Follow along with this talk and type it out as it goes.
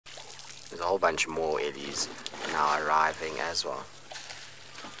There's a whole bunch more Ellies now arriving as well.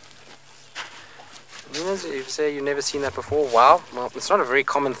 As you say, you've never seen that before. Wow, well, it's not a very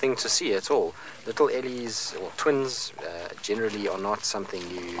common thing to see at all. Little Ellies or twins generally are not something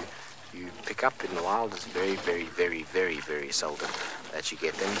you pick up in the wild. It's very, very, very, very, very seldom that you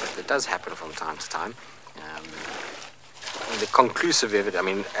get them, but it does happen from time to time. The conclusive evidence, I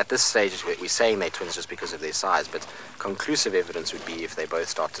mean, at this stage we're saying they're twins just because of their size, but conclusive evidence would be if they both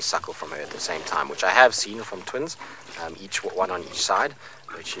start to suckle from her at the same time, which I have seen from twins, one on each side,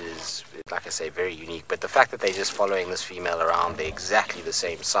 which is, like I say, very unique. But the fact that they're just following this female around, they're exactly the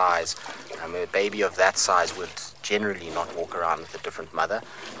same size. A baby of that size would generally not walk around with a different mother.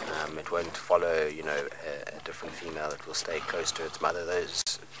 It won't follow, you know, a different female. It will stay close to its mother. Those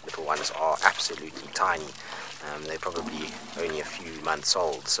little ones are absolutely tiny. They're probably only a few months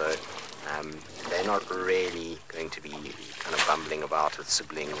old, so they're not really going to be kind of bumbling about with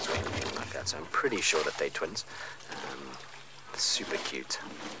siblings or anything like that. So I'm pretty sure that they're twins. Super cute.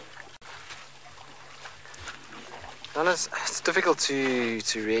 It's difficult to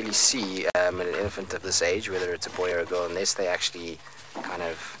really see an elephant of this age, whether it's a boy or a girl, unless they actually kind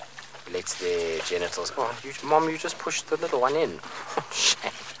of let their genitals. Oh, Mom, you just pushed the little one in.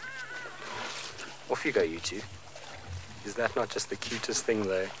 Shame. Off you go, you two. Is that not just the cutest thing,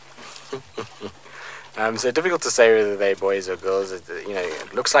 though? So difficult to say whether they're boys or girls. You know,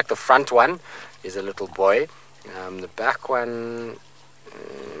 it looks like the front one is a little boy. The back one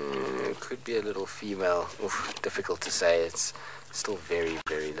could be a little female. Oof, difficult to say. It's still very,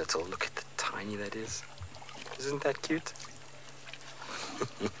 very little. Look at the tiny that is. Isn't that cute?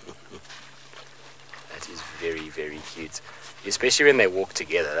 That is very, very cute. Especially when they walk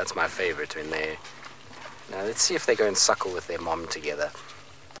together. That's my favorite. When they. Now let's see if they go and suckle with their mom together.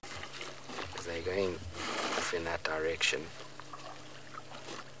 Because they're going off in that direction.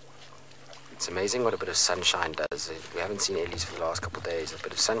 It's amazing what a bit of sunshine does. We haven't seen Ellies for the last couple of days. A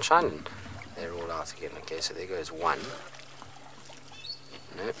bit of sunshine and they're all out again. Okay, so there goes one.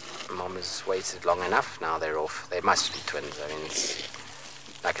 No, Mom has waited long enough. Now they're off. They must be twins. I mean, it's,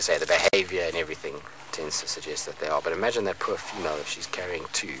 like I say, the behavior and everything tends to suggest that they are. But imagine that poor female if she's carrying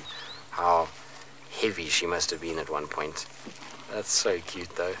two. How heavy she must have been at one point. That's so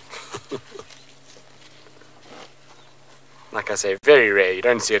cute, though. Like I say, very rare. You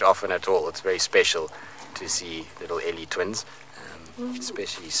don't see it often at all. It's very special to see little Ellie twins,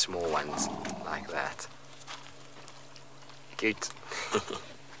 especially small ones like that. Cute.